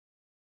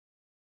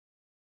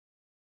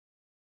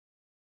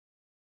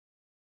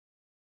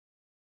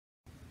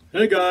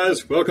Hey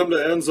guys, welcome to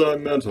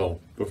ENZYMENTAL.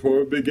 Before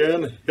we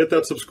begin, hit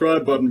that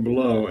subscribe button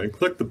below and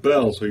click the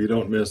bell so you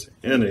don't miss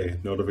any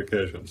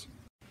notifications.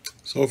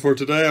 So for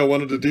today I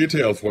wanted to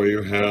detail for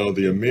you how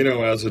the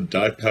amino acid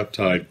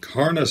dipeptide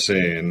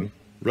carnosine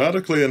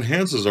radically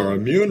enhances our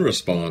immune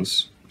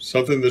response,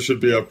 something that should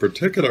be of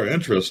particular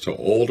interest to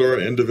older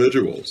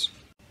individuals.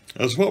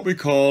 As what we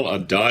call a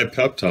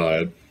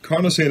dipeptide,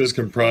 carnosine is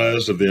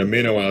comprised of the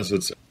amino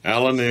acids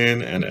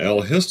alanine and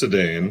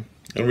L-histidine,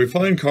 and we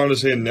find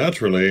carnosine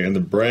naturally in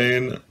the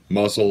brain,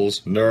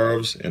 muscles,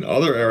 nerves, and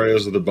other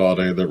areas of the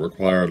body that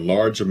require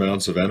large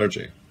amounts of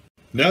energy.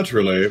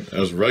 Naturally,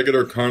 as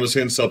regular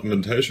carnosine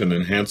supplementation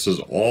enhances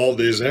all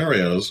these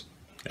areas,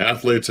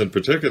 athletes in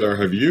particular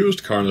have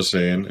used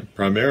carnosine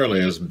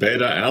primarily as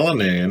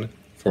beta-alanine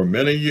for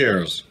many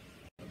years.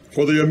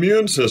 For the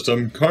immune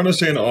system,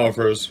 carnosine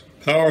offers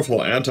powerful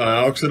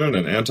antioxidant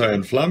and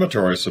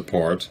anti-inflammatory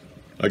support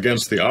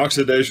against the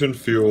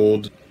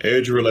oxidation-fueled,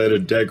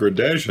 age-related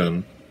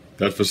degradation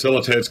that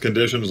facilitates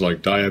conditions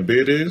like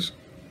diabetes,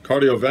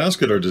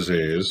 cardiovascular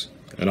disease,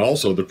 and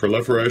also the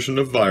proliferation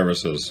of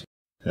viruses.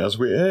 As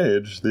we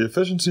age, the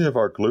efficiency of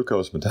our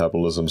glucose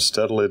metabolism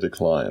steadily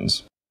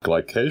declines.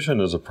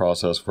 Glycation is a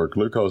process where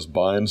glucose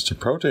binds to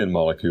protein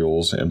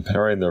molecules,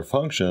 impairing their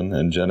function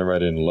and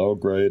generating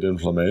low-grade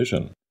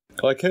inflammation.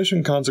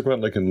 Glycation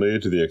consequently can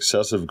lead to the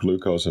excessive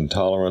glucose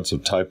intolerance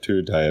of type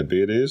 2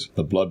 diabetes,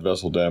 the blood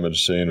vessel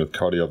damage seen with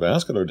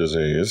cardiovascular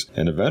disease,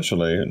 and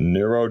eventually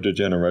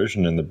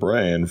neurodegeneration in the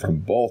brain from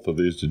both of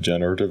these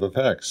degenerative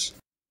effects.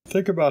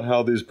 Think about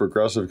how these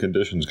progressive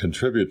conditions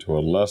contribute to a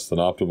less than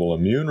optimal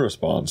immune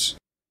response.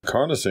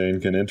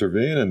 Carnosine can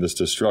intervene in this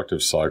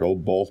destructive cycle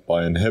both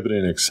by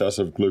inhibiting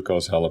excessive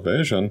glucose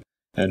elevation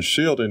and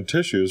shielding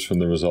tissues from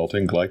the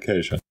resulting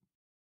glycation.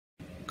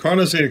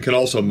 Carnosine can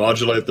also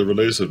modulate the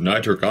release of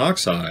nitric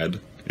oxide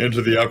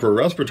into the upper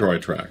respiratory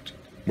tract,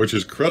 which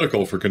is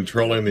critical for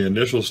controlling the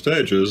initial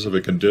stages of a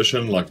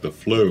condition like the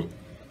flu.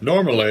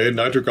 Normally,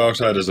 nitric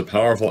oxide is a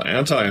powerful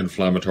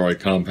anti-inflammatory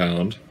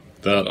compound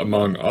that,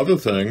 among other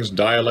things,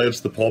 dilates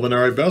the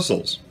pulmonary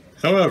vessels.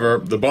 However,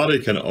 the body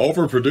can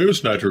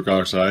overproduce nitric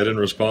oxide in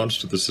response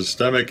to the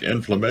systemic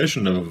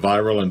inflammation of a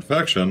viral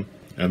infection,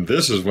 and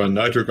this is when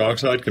nitric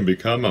oxide can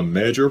become a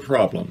major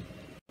problem.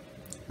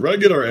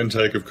 Regular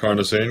intake of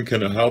carnosine can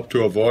help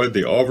to avoid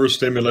the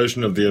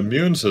overstimulation of the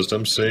immune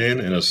system seen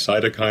in a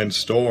cytokine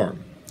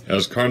storm,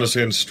 as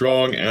carnosine's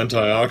strong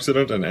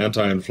antioxidant and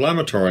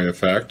anti-inflammatory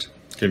effect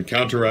can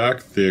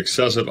counteract the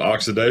excessive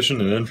oxidation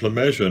and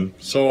inflammation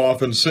so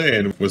often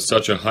seen with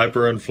such a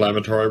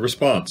hyperinflammatory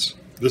response.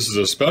 This is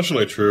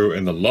especially true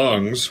in the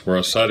lungs, where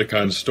a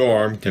cytokine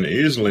storm can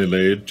easily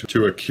lead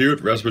to acute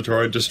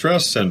respiratory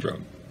distress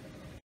syndrome.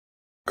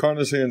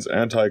 Carnosine's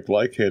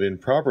anti-glycating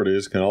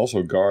properties can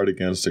also guard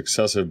against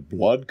excessive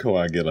blood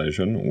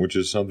coagulation, which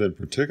is something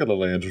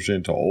particularly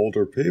interesting to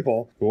older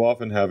people who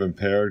often have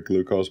impaired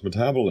glucose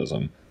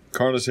metabolism.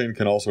 Carnosine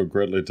can also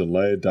greatly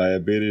delay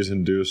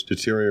diabetes-induced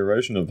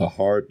deterioration of the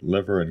heart,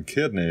 liver, and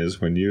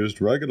kidneys when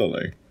used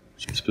regularly.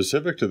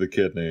 Specific to the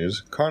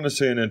kidneys,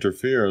 carnosine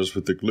interferes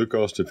with the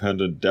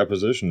glucose-dependent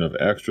deposition of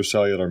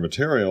extracellular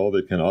material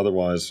that can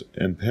otherwise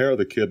impair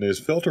the kidney's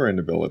filtering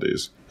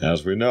abilities.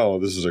 As we know,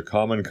 this is a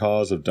common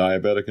cause of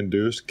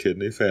diabetic-induced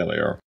kidney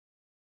failure.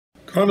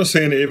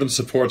 Carnosine even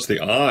supports the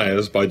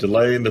eyes by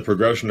delaying the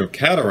progression of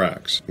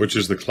cataracts, which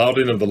is the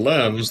clouding of the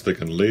lens that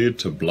can lead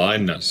to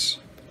blindness.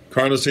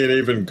 Carnosine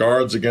even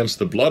guards against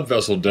the blood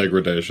vessel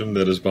degradation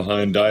that is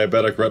behind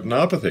diabetic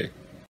retinopathy.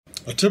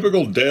 A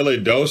typical daily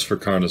dose for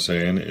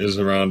carnosine is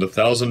around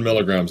 1,000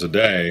 milligrams a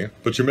day,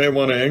 but you may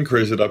want to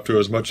increase it up to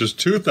as much as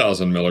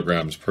 2,000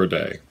 milligrams per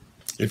day.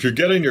 If you're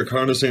getting your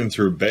carnosine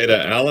through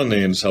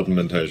beta-alanine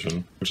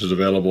supplementation, which is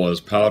available as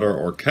powder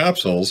or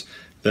capsules,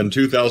 then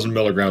 2,000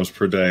 milligrams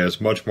per day is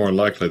much more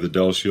likely the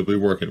dose you'll be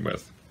working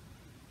with.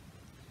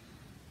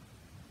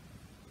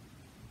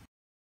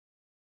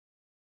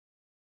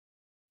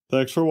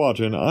 Thanks for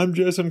watching. I'm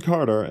Jason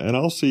Carter, and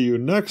I'll see you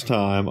next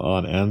time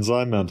on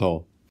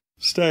ENZYMENTAL.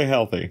 Stay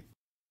healthy.